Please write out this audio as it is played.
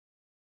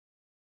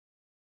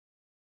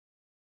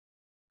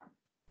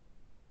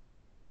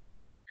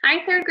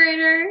Hi, third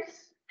graders.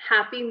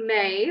 Happy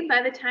May.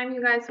 By the time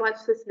you guys watch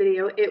this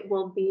video, it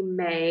will be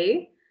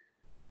May.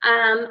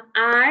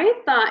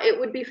 I thought it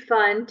would be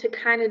fun to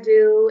kind of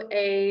do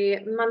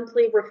a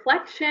monthly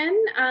reflection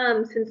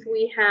since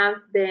we have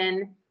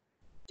been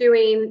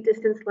doing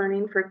distance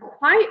learning for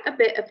quite a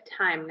bit of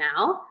time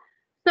now.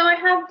 So I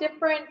have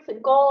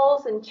different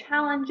goals and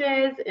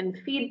challenges and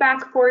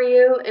feedback for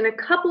you and a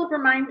couple of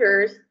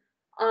reminders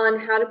on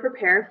how to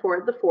prepare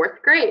for the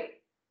fourth grade.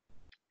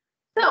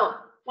 So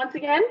once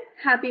again,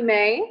 happy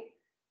May.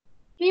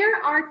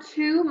 Here are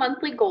two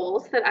monthly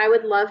goals that I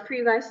would love for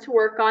you guys to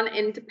work on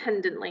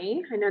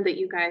independently. I know that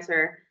you guys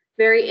are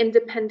very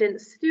independent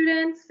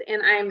students,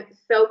 and I'm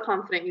so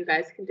confident you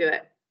guys can do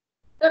it.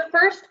 The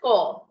first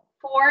goal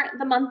for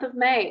the month of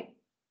May,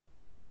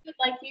 I would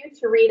like you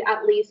to read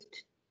at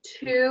least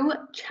 2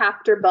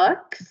 chapter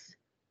books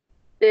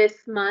this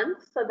month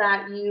so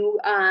that you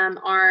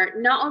are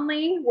not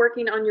only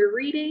working on your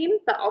reading,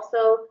 but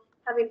also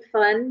having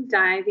fun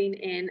diving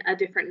in a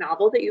different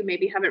novel that you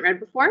maybe haven't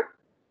read before.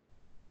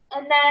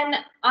 And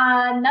then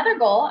another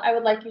goal I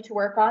would like you to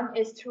work on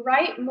is to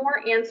write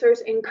more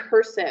answers in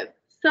cursive.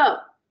 So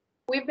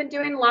we've been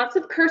doing lots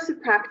of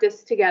cursive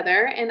practice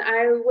together, and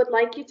I would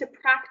like you to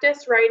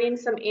practice writing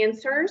some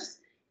answers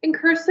in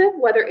cursive,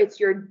 whether it's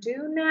your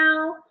do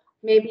now,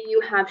 maybe you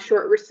have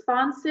short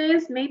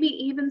responses, maybe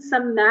even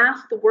some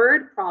math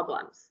word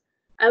problems.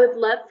 I would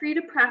love for you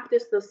to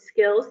practice those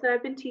skills that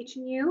I've been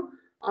teaching you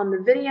on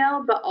the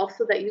video, but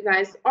also that you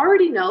guys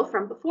already know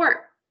from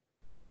before.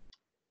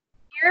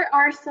 Here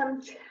are some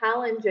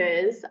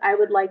challenges I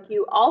would like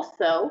you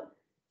also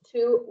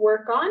to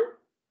work on.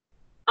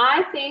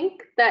 I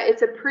think that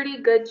it's a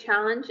pretty good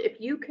challenge if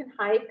you can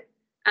hike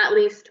at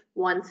least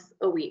once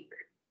a week.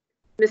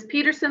 Ms.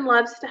 Peterson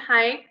loves to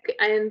hike,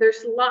 and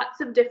there's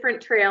lots of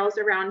different trails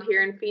around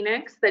here in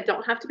Phoenix that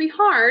don't have to be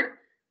hard,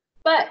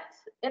 but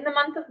in the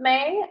month of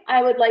May,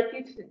 I would like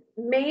you to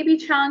maybe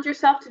challenge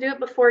yourself to do it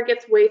before it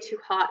gets way too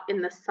hot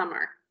in the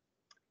summer.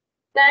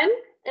 Then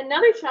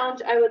another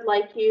challenge I would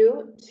like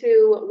you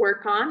to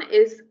work on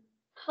is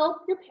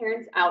help your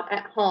parents out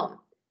at home.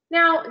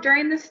 Now,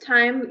 during this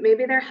time,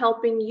 maybe they're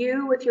helping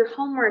you with your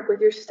homework, with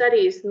your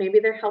studies, maybe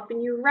they're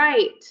helping you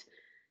write.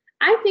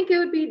 I think it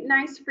would be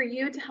nice for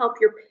you to help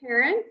your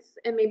parents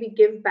and maybe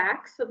give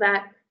back so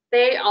that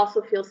they also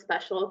feel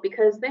special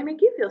because they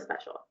make you feel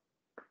special.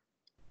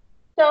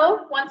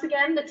 So once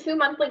again, the 2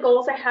 monthly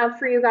goals I have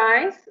for you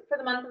guys for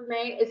the month of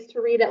May is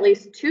to read at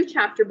least 2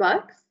 chapter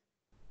books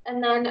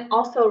and then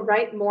also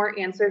write more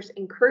answers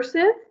in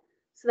cursive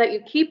so that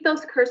you keep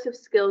those cursive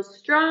skills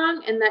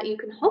strong and that you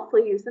can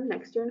hopefully use them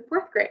next year in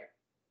 4th grade.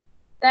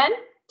 Then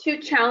 2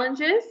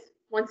 challenges.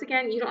 Once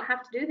again, you don't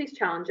have to do these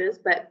challenges,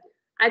 but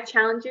I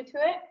challenge you to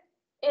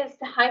it, is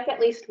to hike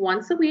at least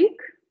once a week.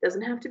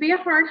 Doesn't have to be a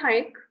hard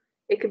hike.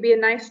 It could be a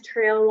nice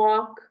trail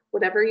walk,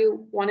 whatever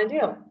you want to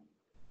do.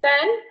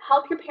 Then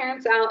help your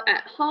parents out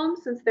at home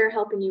since they're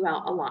helping you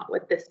out a lot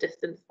with this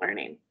distance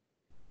learning.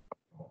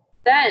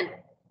 Then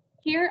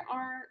here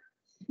are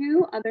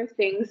 2 other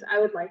things I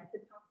would like to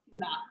talk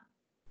about.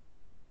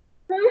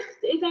 First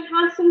is I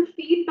have some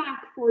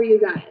feedback for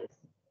you guys.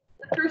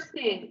 The first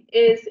thing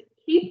is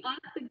keep up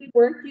the good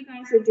work. You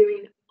guys are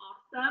doing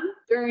awesome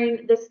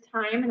during this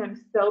time, and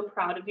I'm so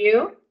proud of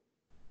you.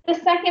 The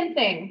second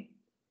thing,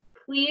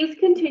 please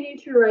continue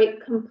to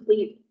write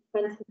complete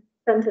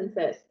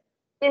sentences.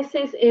 This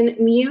is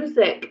in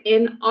music,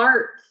 in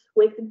art,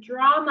 with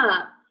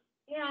drama.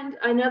 And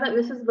I know that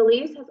Mrs.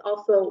 Valise has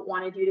also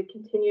wanted you to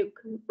continue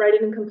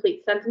writing in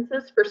complete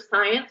sentences for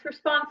science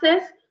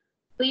responses.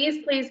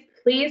 Please, please,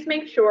 please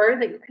make sure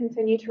that you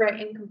continue to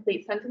write in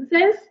complete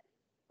sentences.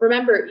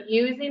 Remember,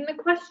 using the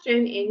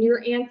question in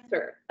your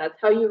answer. That's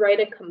how you write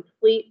a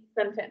complete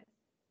sentence.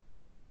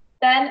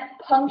 Then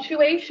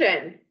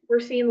punctuation.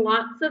 We're seeing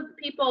lots of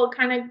people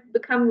kind of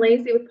become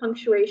lazy with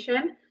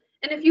punctuation.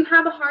 And if you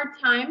have a hard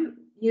time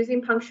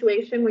using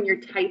punctuation when you're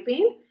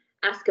typing,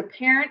 ask a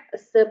parent, a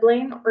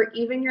sibling, or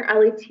even your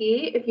LET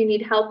if you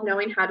need help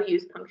knowing how to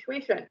use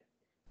punctuation.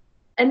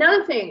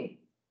 Another thing,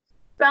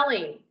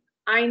 spelling.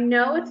 I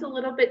know it's a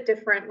little bit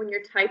different when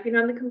you're typing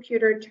on the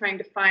computer trying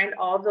to find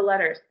all of the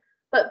letters,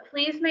 but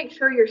please make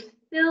sure you're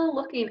still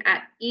looking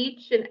at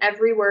each and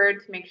every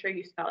word to make sure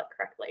you spell it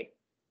correctly.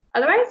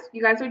 Otherwise,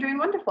 you guys are doing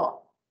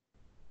wonderful.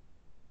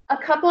 A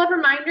couple of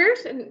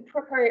reminders in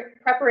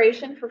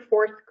preparation for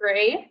 4th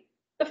grade.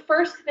 The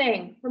first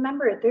thing,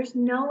 remember, there's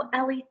no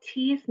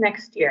LETs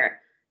next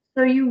year.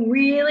 So you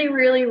really,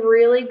 really,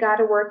 really got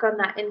to work on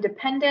that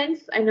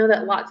independence. I know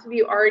that lots of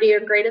you already are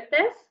great at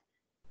this.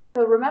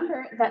 So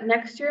remember that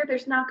next year,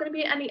 there's not going to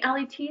be any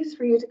LETs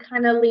for you to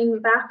kind of lean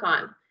back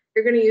on.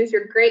 You're going to use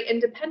your great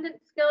independent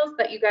skills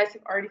that you guys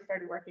have already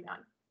started working on.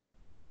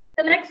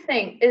 The next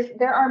thing is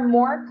there are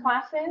more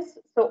classes,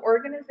 so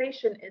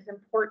organization is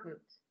important.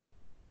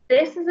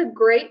 This is a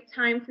great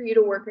time for you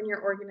to work on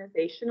your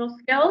organizational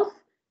skills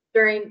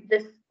during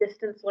this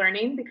distance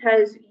learning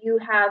because you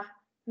have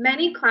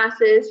many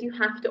classes you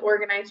have to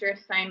organize your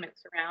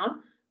assignments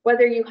around,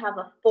 Whether you have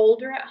a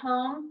folder at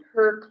home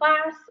per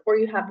class or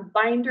you have a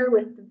binder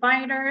with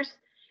dividers,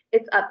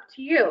 it's up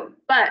to you.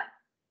 But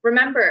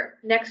remember,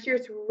 next year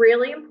it's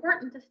really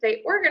important to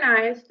stay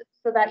organized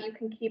so that you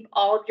can keep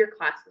all of your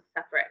classes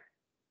separate.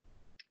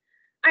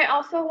 I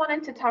also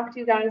wanted to talk to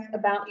you guys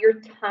about your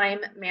time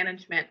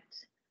management.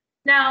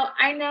 Now,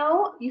 I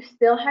know you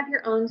still have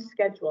your own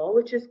schedule,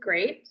 which is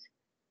great,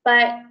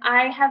 but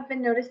I have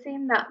been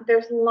noticing that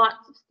there's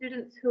lots of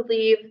students who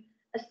leave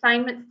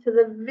assignments to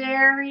the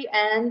very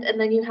end, and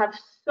then you have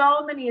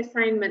so many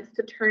assignments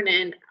to turn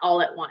in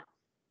all at once.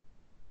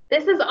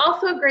 This is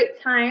also a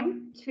great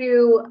time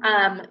to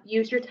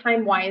use your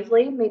time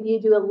wisely. Maybe you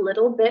do a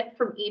little bit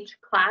from each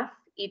class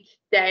each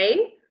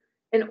day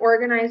and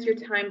organize your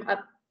time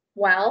up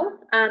well.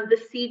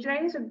 The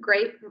CJ is a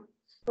great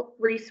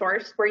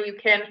resource where you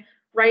can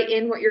write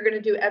in what you're going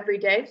to do every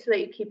day so that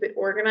you keep it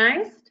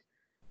organized.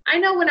 I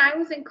know when I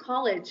was in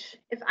college,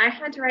 if I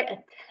had to write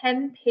a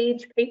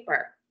 10-page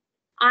paper,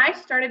 I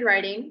started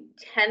writing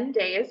 10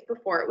 days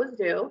before it was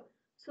due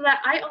so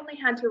that I only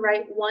had to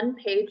write 1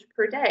 page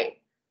per day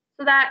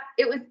so that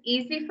it was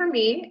easy for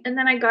me, and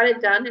then I got it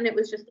done, and it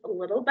was just a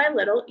little by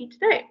little each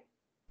day.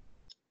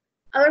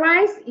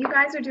 Otherwise, you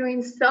guys are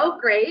doing so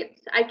great.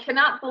 I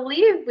cannot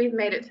believe we've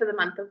made it to the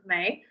month of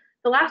May.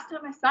 The last time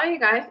I saw you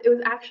guys, it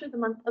was actually the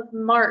month of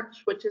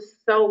March, which is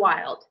so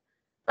wild.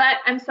 But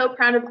I'm so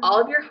proud of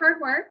all of your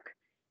hard work,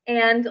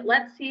 and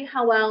let's see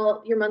how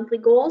well your monthly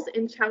goals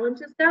and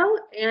challenges go,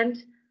 and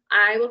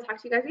I will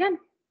talk to you guys again.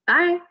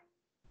 Bye.